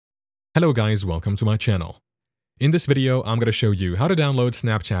Hello guys, welcome to my channel. In this video, I'm going to show you how to download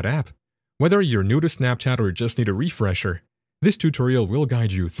Snapchat app. Whether you're new to Snapchat or just need a refresher, this tutorial will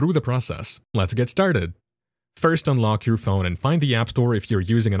guide you through the process. Let's get started. First, unlock your phone and find the App Store if you're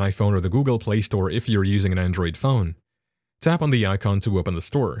using an iPhone or the Google Play Store if you're using an Android phone. Tap on the icon to open the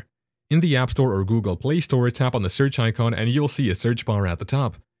store. In the App Store or Google Play Store, tap on the search icon and you'll see a search bar at the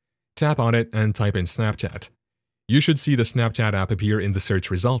top. Tap on it and type in Snapchat. You should see the Snapchat app appear in the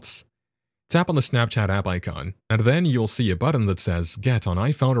search results. Tap on the Snapchat app icon, and then you'll see a button that says Get on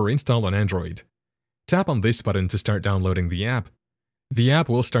iPhone or Install on Android. Tap on this button to start downloading the app. The app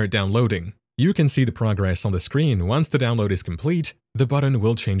will start downloading. You can see the progress on the screen. Once the download is complete, the button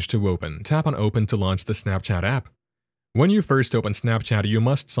will change to Open. Tap on Open to launch the Snapchat app. When you first open Snapchat, you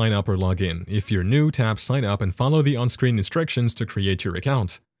must sign up or log in. If you're new, tap Sign Up and follow the on-screen instructions to create your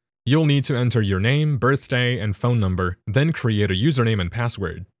account. You'll need to enter your name, birthday, and phone number, then create a username and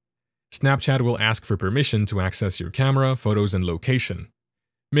password. Snapchat will ask for permission to access your camera, photos, and location.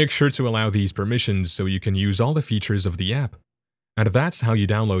 Make sure to allow these permissions so you can use all the features of the app. And that's how you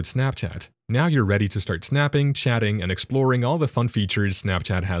download Snapchat. Now you're ready to start snapping, chatting, and exploring all the fun features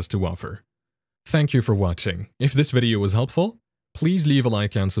Snapchat has to offer. Thank you for watching. If this video was helpful, please leave a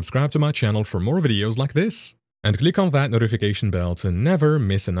like and subscribe to my channel for more videos like this. And click on that notification bell to never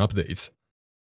miss an update.